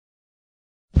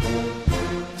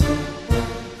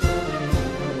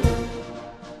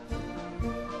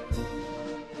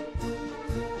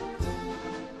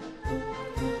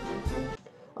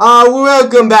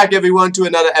Welcome back everyone to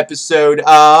another episode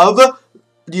of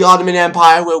the Ottoman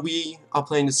Empire, where we are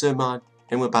playing the SiR mod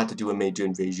and we're about to do a major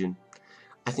invasion.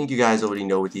 I think you guys already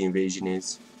know what the invasion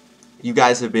is. You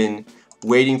guys have been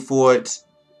waiting for it,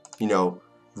 you know,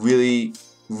 really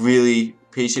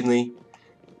patiently.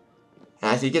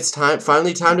 And I think it's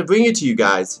finally time to bring it to you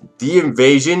guys. The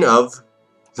invasion of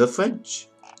the French.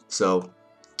 So,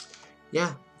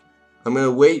 yeah. I'm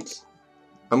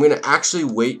gonna actually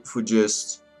wait for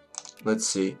just, let's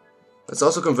see. Let's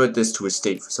also convert this to a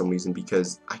state for some reason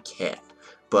because I can.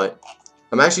 But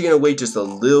I'm actually gonna wait just a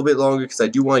little bit longer because I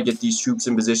do want to get these troops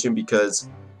in position because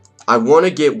I want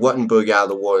to get Wittenberg out of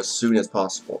the war as soon as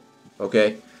possible.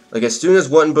 Okay? Like as soon as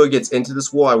Wittenberg gets into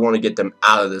this war, I want to get them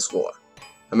out of this war.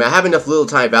 I mean, I have enough little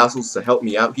tiny vassals to help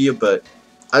me out here, but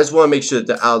I just want to make sure that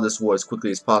they're out of this war as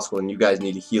quickly as possible, and you guys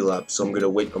need to heal up. So I'm gonna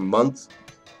wait a month.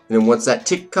 And then once that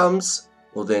tick comes,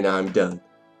 well then I'm done.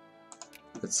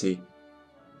 Let's see.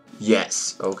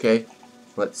 Yes, okay.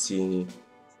 Let's see.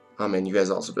 Oh man, you guys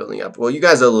are also building up. Well, you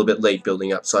guys are a little bit late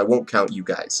building up, so I won't count you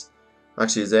guys.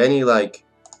 Actually, is there any, like,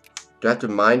 do I have to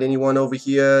mind anyone over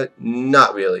here?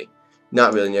 Not really.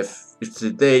 Not really. And if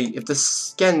the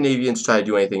Scandinavians try to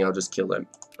do anything, I'll just kill them.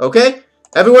 Okay?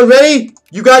 Everyone ready?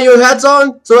 You got your hats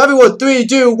on? So everyone, 3,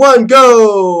 2, 1,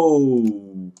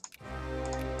 go!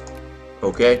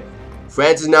 Okay,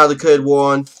 France is now declared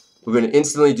war on. We're going to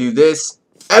instantly do this.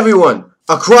 Everyone,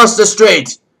 across the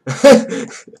strait!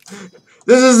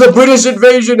 This is the British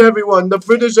invasion, everyone! The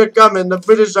British are coming! The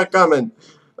British are coming!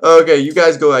 Okay, you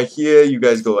guys go right here. You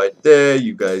guys go right there.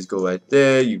 You guys go right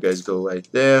there. You guys go right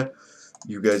there.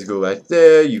 You guys go right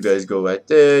there. You guys go right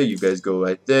there. You guys go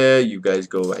right there. You guys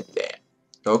go right there.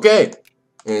 Okay,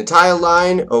 an entire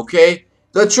line. Okay,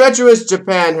 the treacherous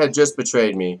Japan had just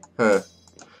betrayed me. Huh.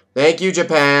 Thank you,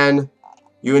 Japan.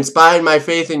 You inspired my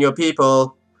faith in your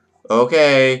people.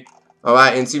 Okay.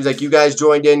 Alright, and it seems like you guys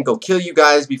joined in. Go kill you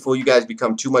guys before you guys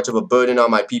become too much of a burden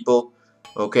on my people.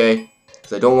 Okay?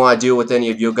 Because I don't want to deal with any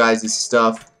of your guys'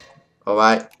 stuff.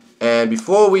 Alright? And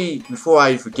before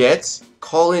I forget,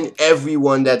 call in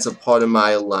everyone that's a part of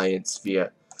my alliance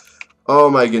sphere.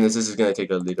 Oh my goodness, this is going to take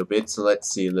a little bit. So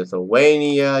let's see.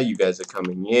 Lithuania, you guys are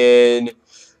coming in.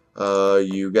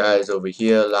 You guys over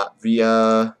here,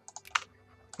 Latvia.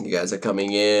 You guys are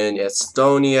coming in.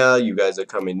 Estonia, you guys are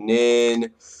coming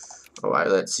in. Alright,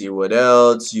 let's see what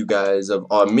else. You guys of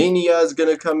Armenia is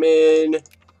gonna come in.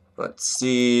 Let's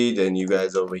see. Then you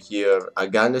guys over here,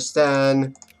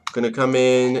 Afghanistan, gonna come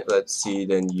in. Let's see.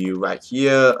 Then you right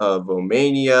here of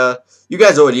Romania. You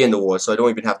guys are already in the war, so I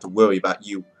don't even have to worry about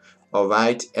you.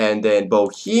 Alright, and then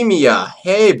Bohemia.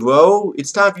 Hey, bro,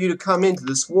 it's time for you to come into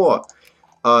this war.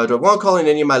 Do I want to call in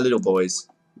any of my little boys?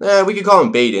 We could call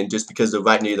him Baden, just because they're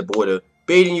right near the border.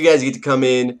 Baden, you guys get to come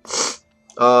in.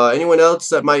 Anyone else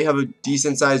that might have a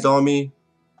decent-sized army?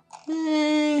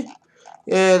 Yeah,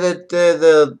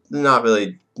 they're not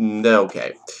really. They're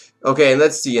okay. Okay, and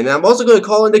let's see. And I'm also going to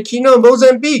call in the Kingdom of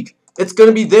Mozambique. It's going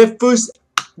to be the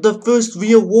first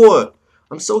real war.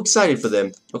 I'm so excited for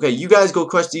them. Okay, you guys go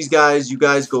crush these guys. You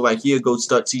guys go right here. Go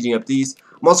start sieging up these.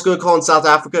 I'm also going to call in South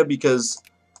Africa because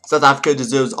South Africa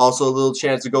deserves also a little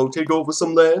chance to go take over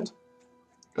some land.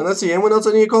 And let's see, anyone else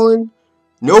I need to call in?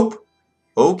 Nope.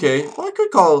 Okay. Well, I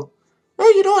could call. Hey,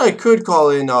 you know what? I could call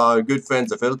in our good friends,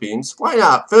 the Philippines. Why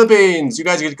not? Philippines, you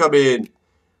guys get to come in.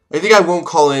 I think I won't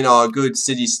call in our good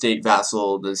city-state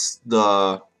vassal,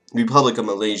 the Republic of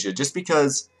Malaysia, just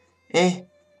because, I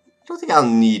don't think I'll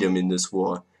need him in this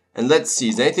war. And let's see,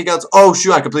 is there anything else? Oh,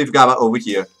 shoot, I completely forgot about over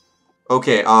here.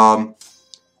 Okay,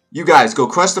 you guys, go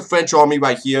crush the French army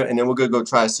right here, and then we're going to go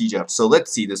try to siege up. So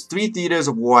let's see, there's 3 theaters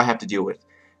of war I have to deal with.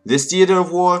 This theater of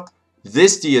war,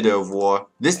 this theater of war,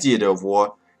 this theater of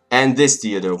war, and this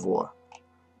theater of war.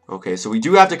 Okay, so we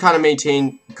do have to kind of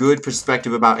maintain good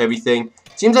perspective about everything.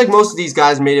 Seems like most of these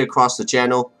guys made it across the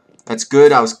channel. That's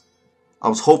good. I was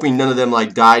hoping none of them,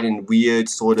 like, died in weird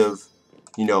sort of,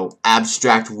 you know,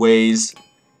 abstract ways.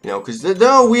 You know, because there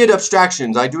are weird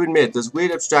abstractions. I do admit, there's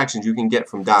weird abstractions you can get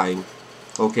from dying.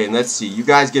 Okay, and let's see. You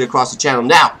guys get across the channel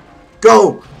now.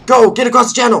 Go! Go! Get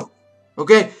across the channel!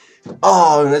 Okay?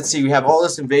 Oh, and let's see. We have all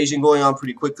this invasion going on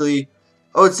pretty quickly.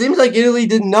 Oh, it seems like Italy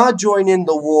did not join in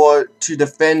the war to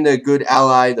defend their good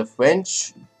ally, the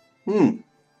French.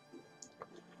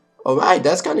 Alright,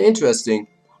 that's kind of interesting.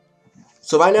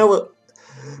 So right now we're...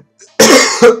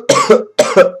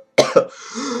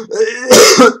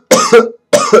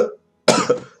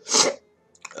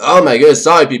 Oh my goodness,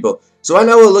 sorry people. So right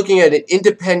now we're looking at an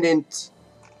independent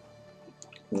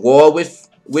war with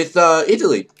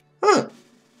Italy. Huh.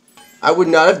 I would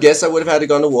not have guessed I would have had to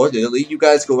go to war with Italy. You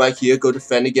guys go right here, go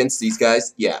defend against these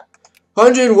guys. Yeah.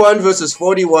 101 versus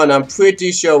 41. I'm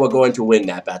pretty sure we're going to win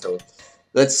that battle.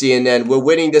 Let's see, and then we're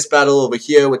winning this battle over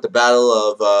here with the Battle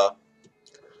of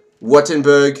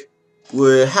Württemberg.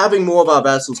 We're having more of our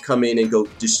vessels come in and go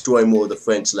destroy more of the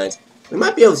French lands. We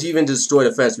might be able to even destroy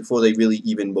the French before they really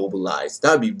even mobilize.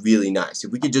 That would be really nice.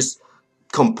 If we could just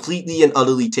completely and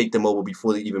utterly take them over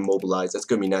before they even mobilize. That's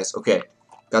going to be nice. Okay,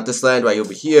 got this land right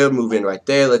over here. Move in right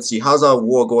there. Let's see. How's our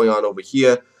war going on over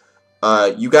here?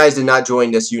 You guys did not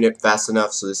join this unit fast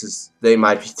enough, so they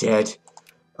might be dead.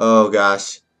 Oh,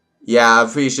 gosh. Yeah, I'm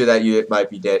pretty sure that unit might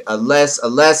be dead. Unless,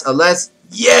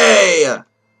 yay!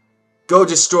 Go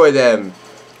destroy them.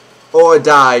 Or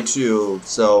die, too.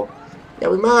 So, yeah,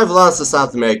 we might have lost the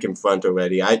South American front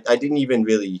already. I didn't even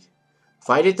really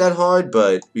fight it that hard,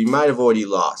 but we might have already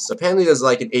lost. Apparently, there's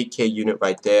like an 8K unit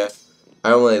right there.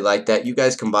 I don't really like that. You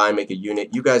guys combine, make a unit.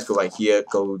 You guys go right here.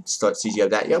 Go start sieging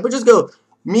up that. Yeah, but just go.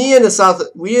 Me and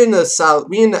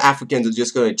the Africans are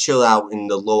just gonna chill out in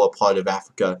the lower part of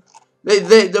Africa.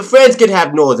 The French can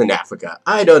have Northern Africa.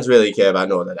 I don't really care about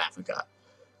Northern Africa.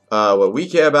 What we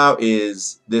care about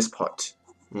is this part.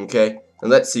 Okay?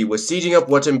 And let's see. We're sieging up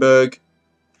Württemberg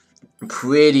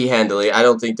pretty handily. I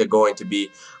don't think they're going to be...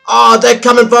 Oh, they're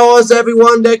coming for us,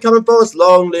 everyone! They're coming for us!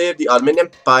 Long live the Ottoman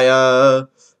Empire!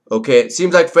 Okay, it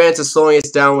seems like France is slowing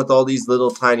us down with all these little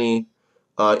tiny...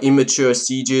 immature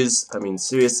sieges. I mean,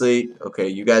 seriously. Okay,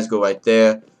 you guys go right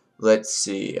there. Let's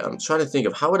see. I'm trying to think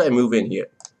of how would I move in here.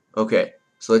 Okay,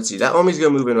 so let's see. That army's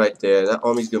gonna move in right there. That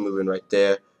army's gonna move in right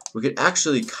there. We could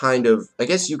actually kind of... I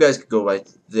guess you guys could go right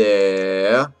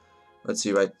there. Let's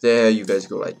see, right there. You guys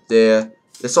go right there.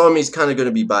 This army's kind of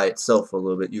gonna be by itself for a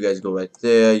little bit. You guys go right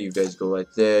there. You guys go right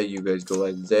there. You guys go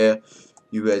right there.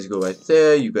 You guys go right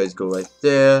there. You guys go right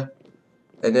there.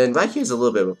 And then right here's a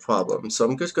little bit of a problem, so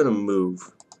I'm just gonna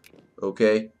move.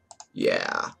 Okay?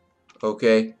 Yeah.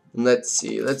 Okay. And let's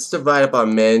see. Let's divide up our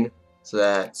men so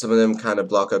that some of them kind of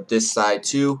block up this side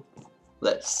too.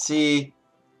 Let's see.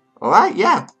 Alright,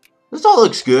 yeah. This all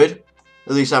looks good.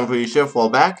 At least I'm pretty sure. Fall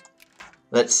back.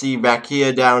 Let's see back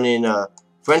here down in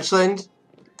Frenchland.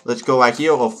 Let's go right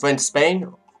here, or French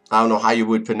Spain. I don't know how you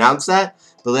would pronounce that.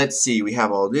 But let's see. We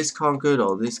have all this conquered,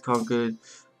 all this conquered.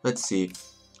 Let's see.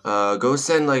 Go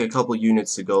send like a couple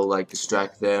units to go like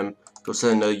distract them. Go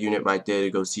send another unit right there to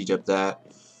go siege up that.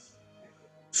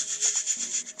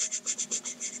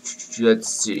 Let's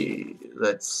see.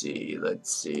 Let's see.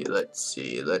 Let's see. Let's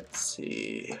see. Let's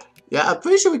see. Yeah, I'm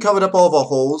pretty sure we covered up all of our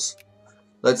holes.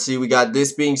 Let's see. We got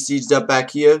this being sieged up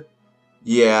back here.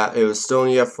 Yeah, it was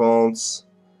Estonia, France.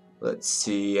 Let's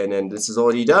see. And then this is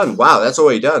already done. Wow, that's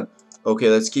already done. Okay,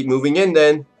 let's keep moving in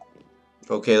then.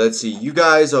 Okay, let's see. You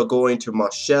guys are going to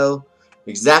Marshall.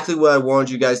 Exactly where I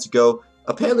wanted you guys to go.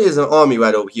 Apparently there's an army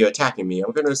right over here attacking me.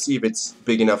 I'm going to see if it's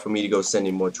big enough for me to go send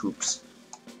in more troops.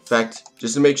 In fact,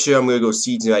 just to make sure, I'm going to go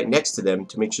siege right next to them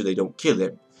to make sure they don't kill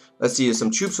them. Let's see. There's some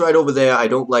troops right over there. I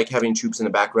don't like having troops in the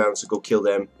background, so go kill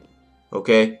them.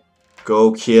 Okay?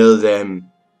 Go kill them.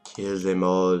 Kill them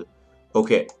all.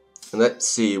 Okay. And let's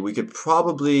see. We could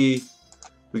probably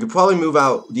move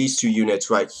out these two units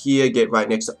right here. Get right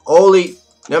next to... Holy...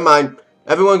 Never mind.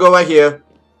 Everyone go right here.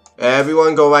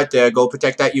 Everyone go right there. Go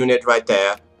protect that unit right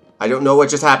there. I don't know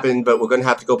what just happened, but we're going to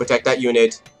have to go protect that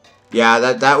unit. Yeah,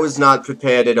 that was not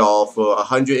prepared at all for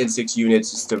 106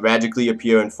 units just to magically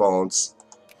appear in France.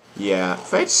 Yeah.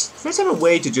 French have a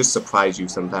way to just surprise you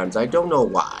sometimes. I don't know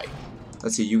why.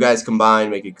 Let's see. You guys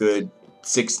combine. Make a good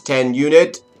 610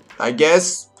 unit, I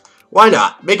guess. Why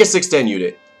not? Make a 610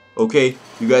 unit. Okay.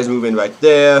 You guys move in right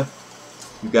there.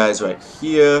 You guys right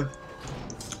here.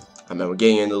 I mean, we're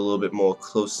getting in a little bit more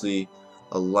closely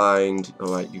aligned.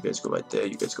 Alright, you guys go right there.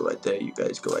 You guys go right there. You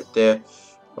guys go right there.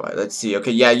 Alright, let's see.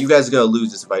 Okay, yeah, you guys are going to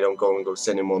lose this if I don't go and go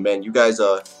send in more men. You guys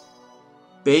are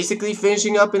basically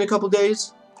finishing up in a couple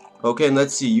days. Okay, and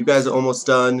let's see. You guys are almost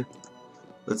done.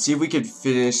 Let's see if we can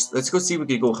finish. Let's go see if we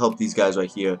can go help these guys right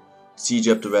here. Siege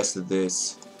up the rest of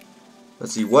this.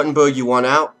 Let's see. Württemberg, you want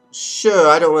out? Sure,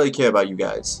 I don't really care about you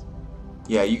guys.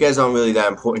 Yeah, you guys aren't really that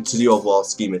important to the overall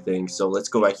scheme of things. So let's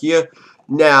go right here.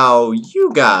 Now,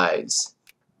 you guys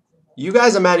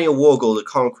are mounting a war goal to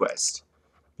conquest.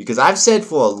 Because I've said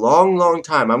for a long, long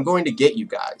time, I'm going to get you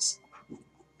guys.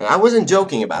 And I wasn't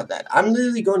joking about that. I'm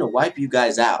literally going to wipe you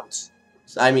guys out.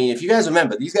 So, I mean, if you guys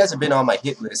remember, these guys have been on my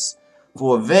hit list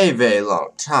for a very, very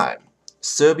long time.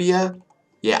 Serbia,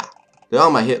 yeah, they're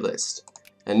on my hit list.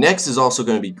 And next is also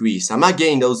going to be Greece. I'm not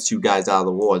getting those two guys out of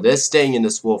the war. They're staying in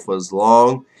this war for as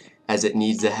long as it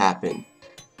needs to happen.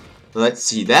 Let's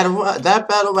see. That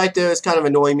battle right there is kind of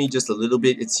annoying me just a little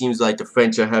bit. It seems like the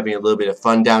French are having a little bit of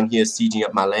fun down here sieging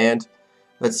up my land.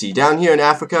 Let's see. Down here in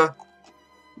Africa,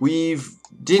 we've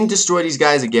didn't destroy these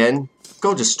guys again.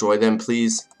 Go destroy them,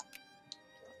 please.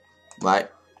 Right.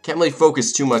 Can't really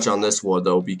focus too much on this war,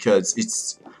 though, because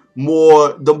it's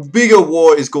more... The bigger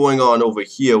war is going on over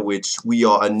here, which we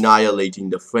are annihilating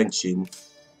the French in.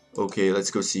 Okay, let's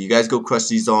go see. You guys go crush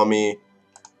these army.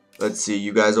 Let's see.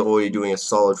 You guys are already doing a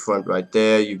solid front right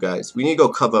there. You guys... We need to go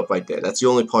cover up right there. That's the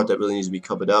only part that really needs to be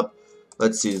covered up.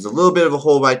 Let's see. There's a little bit of a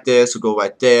hole right there, so go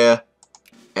right there.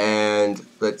 And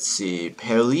let's see.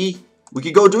 Paris. We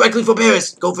could go directly for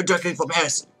Paris. Go for directly for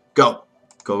Paris. Go.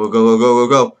 Go, go, go, go, go, go,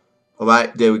 go.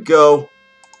 Alright, there we go.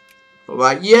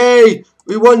 Alright, yay!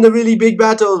 We won the really big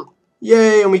battle.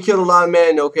 Yay, and we killed a lot of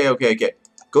men. Okay, okay, okay.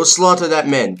 Go slaughter that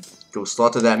man. Go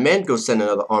slaughter that man. Go send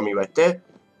another army right there.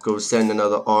 Go send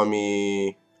another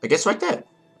army, I guess right there.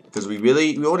 Because we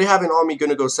already have an army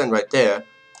gonna go send right there.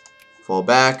 Fall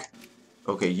back.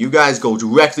 Okay, you guys go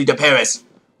directly to Paris.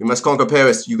 We must conquer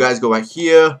Paris. You guys go right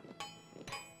here.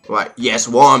 Right, yes,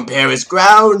 warm Paris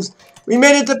grounds. We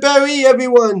made it to Paris,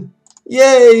 everyone.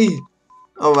 Yay!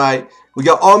 Alright, we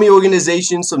got army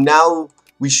organization, so now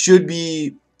we should,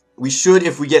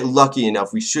 if we get lucky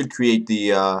enough, we should create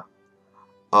the,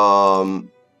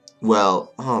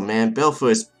 well, oh man,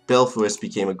 Belfast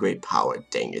became a great power,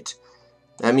 dang it.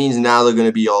 That means now they're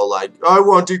gonna be all like, I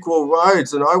want equal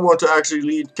rights, and I want to actually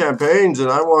lead campaigns, and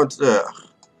I want,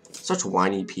 such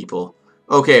whiny people.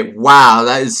 Okay, wow,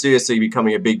 that is seriously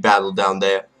becoming a big battle down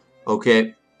there.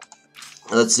 Okay,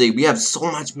 let's see, we have so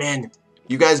much men.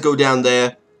 You guys go down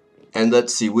there, and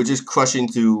let's see, we're just crushing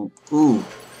through. Ooh,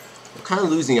 we're kind of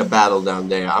losing a battle down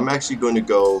there. I'm actually going to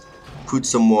go put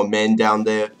some more men down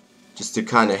there, just to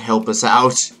kind of help us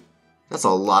out. That's a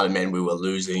lot of men we were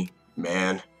losing,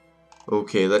 man.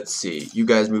 Okay, let's see, you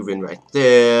guys move in right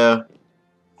there.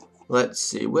 Let's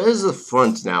see, where's the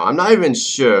front now? I'm not even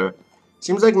sure.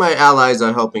 Seems like my allies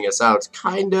are helping us out,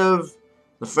 kind of.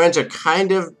 The French are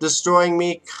kind of destroying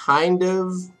me, kind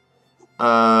of.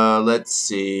 Let's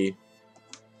see.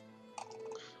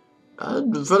 For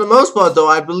the most part, though,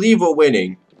 I believe we're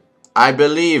winning. I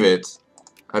believe it.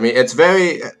 I mean, it's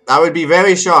very... I would be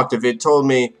very shocked if it told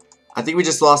me... I think we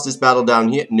just lost this battle down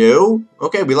here. No?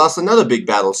 Okay, we lost another big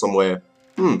battle somewhere.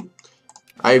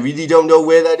 I really don't know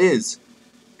where that is.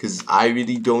 Because I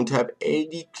really don't have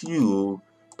any clue.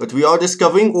 But we are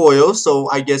discovering oil, so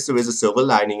I guess there is a silver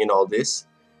lining in all this.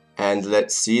 And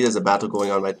let's see, there's a battle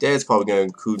going on right there. It's probably going to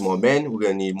include more men. We're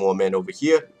going to need more men over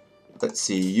here. Let's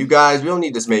see, you guys, we don't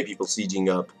need this many people sieging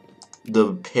up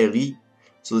the Paris.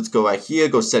 So let's go right here,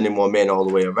 go send in more men all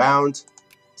the way around.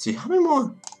 See, how many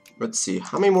more? Let's see,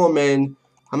 how many more men,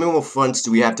 how many more fronts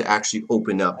do we have to actually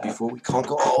open up before we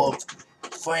conquer all of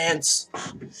France?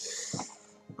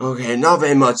 Okay, not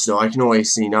very much though. I can already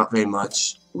see, not very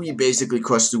much. We basically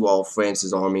crushed through all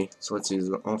France's army. So let's see,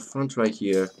 there's our front right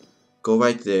here. Go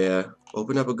right there.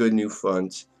 Open up a good new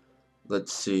front.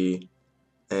 Let's see.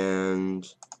 And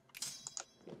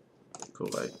go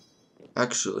right.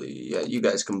 Actually, yeah, you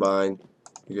guys combine.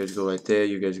 You guys go right there.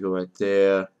 You guys go right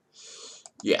there.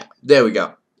 Yeah, there we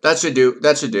go. That should do.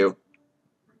 That should do.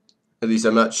 At least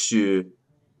I'm not sure.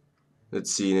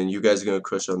 Let's see. And then you guys are going to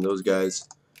crush on those guys.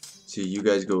 See, you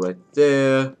guys go right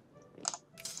there.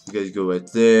 You guys go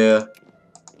right there.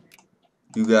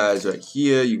 You guys right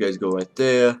here. You guys go right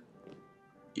there.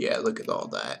 Yeah, look at all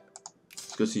that.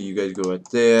 Let's go see, you guys go right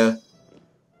there.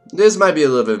 This might be a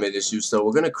little bit of an issue, so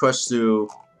we're going to crush through.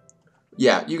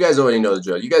 Yeah, you guys already know the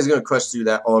drill. You guys are going to crush through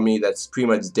that army that's pretty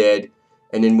much dead.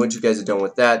 And then once you guys are done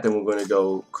with that, then we're going to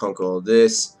go conquer all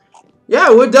this. Yeah,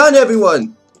 we're done,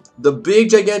 everyone. The big,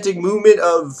 gigantic movement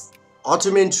of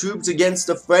Ottoman troops against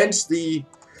the French.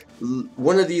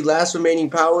 One of the last remaining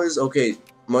powers. Okay,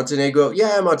 Montenegro.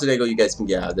 Yeah, Montenegro, you guys can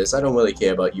get out of this. I don't really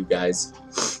care about you guys.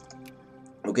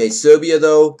 Okay, Serbia,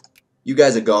 though, you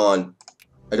guys are gone.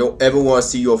 I don't ever want to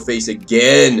see your face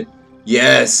again.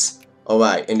 Yes.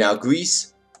 Alright, and now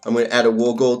Greece. I'm going to add a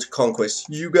war goal to conquest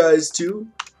you guys, too.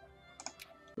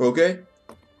 Okay.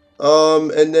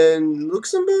 And then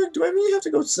Luxembourg. Do I really have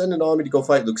to go send an army to go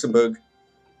fight Luxembourg?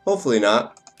 Hopefully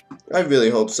not. I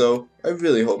really hope so. I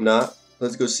really hope not.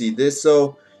 Let's go see this.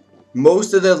 So,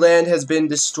 most of their land has been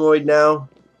destroyed now.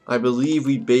 I believe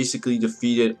we basically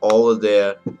defeated all of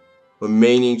their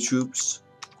remaining troops.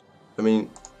 I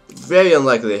mean, very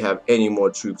unlikely they have any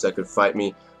more troops that could fight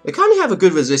me. They kind of have a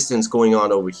good resistance going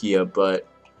on over here, but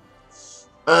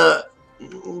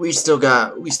we still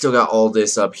got all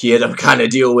this up here to kind of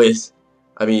deal with.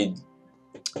 I mean,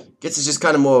 I guess it's just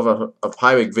kind of more of a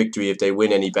Pyrrhic victory if they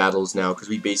win any battles now, because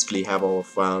we basically have all of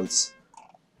France.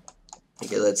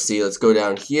 Okay, let's see. Let's go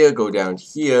down here. Go down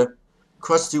here.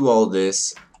 Crush through all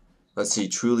this. Let's see.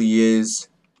 Truly is.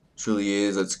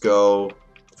 Let's go.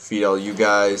 Defeat all you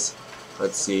guys.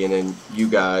 Let's see, and then you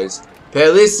guys.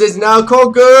 Paris is now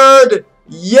conquered!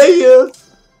 Yeah!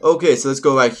 Okay, so let's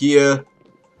go right here.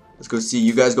 Let's go see.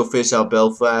 You guys go finish out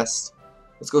Belfast.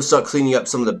 Let's go start cleaning up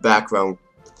some of the background.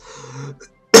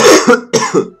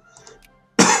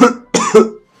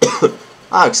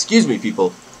 Excuse me,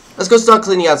 people. Let's go start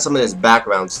cleaning out some of this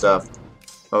background stuff.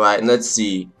 Alright, and let's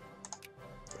see.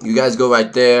 You guys go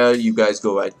right there. You guys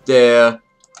go right there.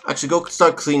 Actually, go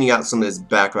start cleaning out some of this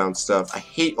background stuff. I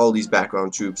hate all these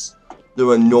background troops.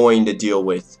 They're annoying to deal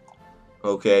with.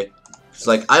 Okay? It's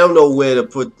like, I don't know where to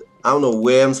put... I don't know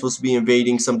where I'm supposed to be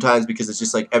invading sometimes because it's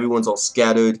just like everyone's all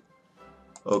scattered.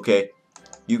 Okay.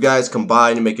 You guys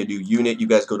combine and make a new unit. You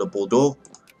guys go to Bordeaux.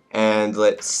 And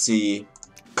let's see.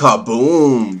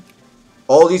 Kaboom!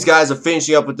 All these guys are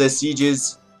finishing up with their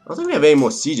sieges. I don't think we have any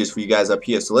more sieges for you guys up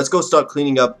here. So let's go start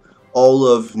cleaning up all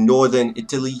of northern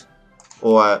Italy.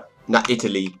 Or, not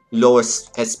Italy. Lower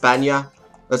Hispania.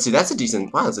 Let's see, that's a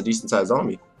decent... Wow, that's a decent sized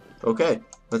army. Okay.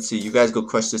 Let's see, you guys go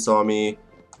crush this army.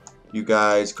 You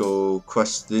guys go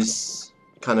crush this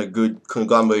kind of good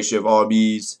conglomeration of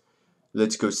armies.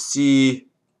 Let's go see.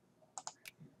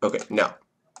 Okay, now.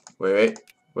 Wait.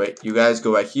 You guys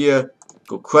go right here.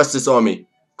 Go crush this army.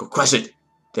 Go crush it.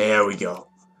 There we go.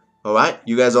 Alright,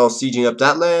 you guys all sieging up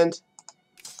that land.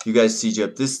 You guys siege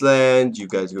up this land. You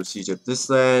guys go siege up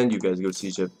this land. You guys go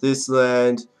siege up this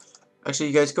land. Actually,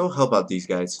 you guys go help out these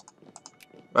guys.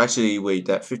 Actually, wait,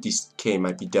 that 50k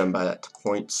might be done by that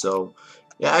point, so...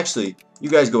 Yeah, actually, you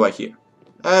guys go right here.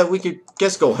 We could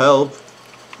just go help.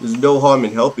 There's no harm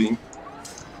in helping.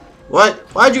 What?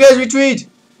 Why'd you guys retreat?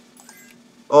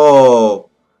 Oh.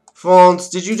 France,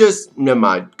 did you just... Never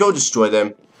mind. Go destroy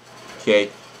them. Okay.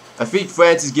 I think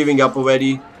France is giving up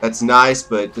already. That's nice,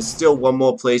 but there's still one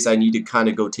more place I need to kind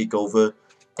of go take over.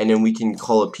 And then we can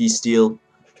call a peace deal.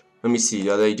 Let me see.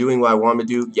 Are they doing what I want to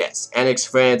do? Yes. Annex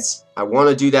France. I want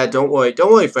to do that. Don't worry.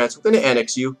 Don't worry, France. We're going to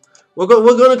annex you. We're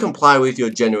going to comply with your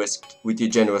generous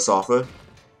offer.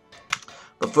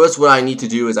 But first, what I need to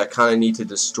do is I kind of need to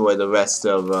destroy the rest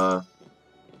of.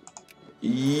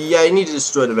 Yeah, I need to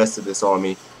destroy the rest of this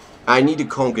army. I need to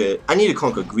conquer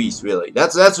Greece. Really,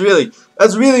 that's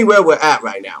really where we're at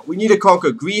right now. We need to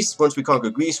conquer Greece. Once we conquer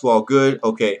Greece, we're all good.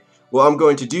 Okay. What I'm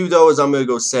going to do though is I'm going to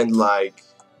go send like,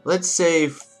 let's say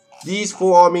these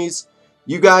 4 armies.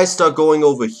 You guys start going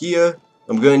over here.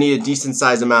 I'm going to need a decent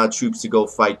sized amount of troops to go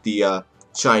fight the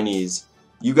Chinese.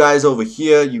 You guys over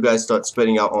here, you guys start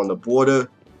spreading out on the border.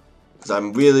 Because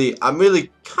I'm really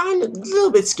kind of a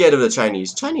little bit scared of the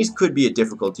Chinese. Chinese could be a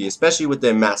difficulty, especially with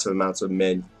their massive amounts of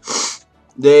men.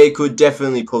 They could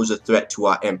definitely pose a threat to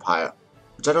our empire.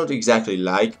 Which I don't exactly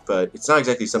like, but it's not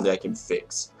exactly something I can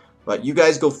fix. But you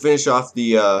guys go finish off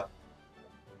the,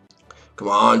 come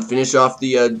on, finish off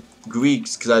the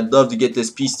Greeks, because I'd love to get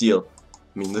this peace deal.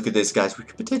 I mean, look at this, guys. We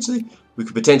could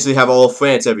potentially have all of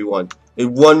France, everyone.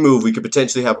 In one move, we could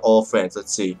potentially have all of France.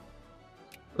 Let's see.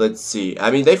 Let's see.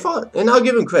 I mean, they fought, and I'll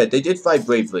give them credit. They did fight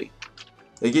bravely.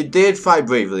 They did fight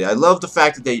bravely. I love the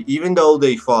fact that they, even though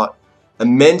they fought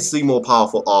immensely more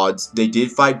powerful odds, they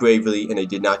did fight bravely, and they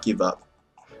did not give up.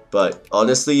 But,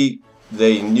 honestly,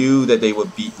 they knew that they were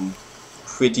beaten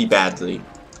pretty badly.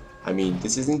 I mean,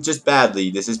 this isn't just badly.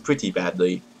 This is pretty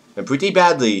badly. And pretty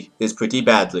badly is pretty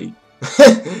badly.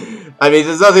 I mean,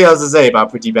 there's nothing else to say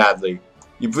about pretty badly.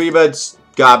 You pretty much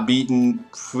got beaten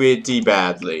pretty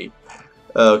badly.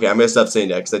 Okay, I'm gonna stop saying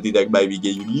that because I think that might be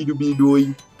getting a little bit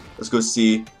annoying. Let's go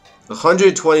see.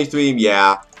 123,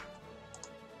 yeah.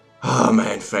 Oh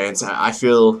man, France, I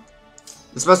feel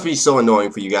this must be so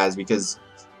annoying for you guys because,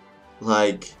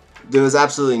 like, there was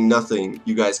absolutely nothing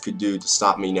you guys could do to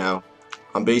stop me now.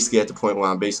 I'm basically at the point where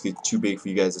I'm basically too big for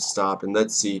you guys to stop. And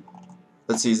let's see.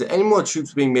 Let's see, is there any more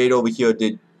troops being made over here?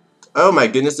 Oh my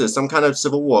goodness, there's some kind of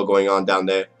civil war going on down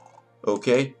there.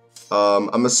 Okay.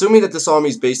 I'm assuming that this army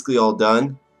is basically all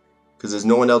done. Because there's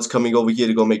no one else coming over here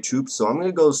to go make troops. So I'm going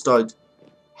to go start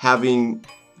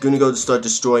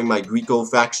destroying my Greco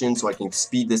faction so I can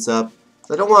speed this up.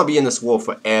 I don't want to be in this war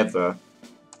forever.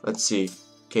 Let's see.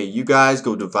 Okay, you guys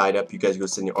go divide up. You guys go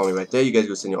send your army right there. You guys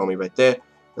go send your army right there.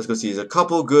 Let's go see. There's a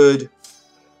couple good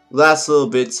last little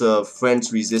bits of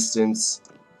French resistance.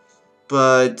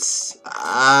 But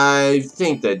I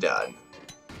think they're done.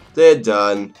 They're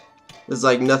done. There's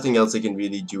like nothing else they can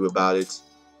really do about it.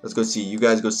 Let's go see. You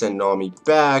guys go send an army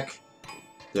back.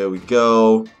 There we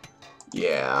go.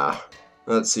 Yeah.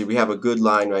 Let's see. We have a good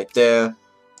line right there.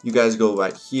 You guys go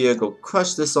right here. Go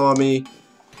crush this army.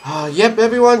 Yep,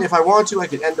 everyone. If I want to, I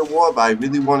could end the war. But I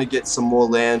really want to get some more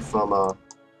land from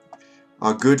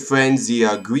our good friends,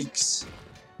 the Greeks.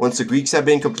 once the Greeks have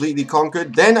been completely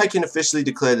conquered, then I can officially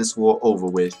declare this war over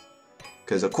with.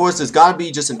 Because, of course, there's got to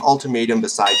be just an ultimatum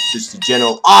besides just the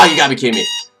general... Oh, you gotta be kidding me.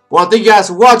 Well, thank you guys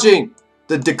for watching.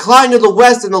 The decline of the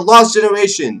West and the lost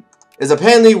generation is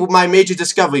apparently my major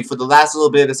discovery for the last little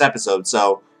bit of this episode.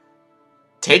 So,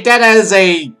 take that as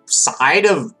a sign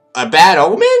of a bad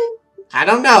omen? I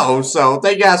don't know. So,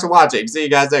 thank you guys for watching. See you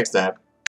guys next time.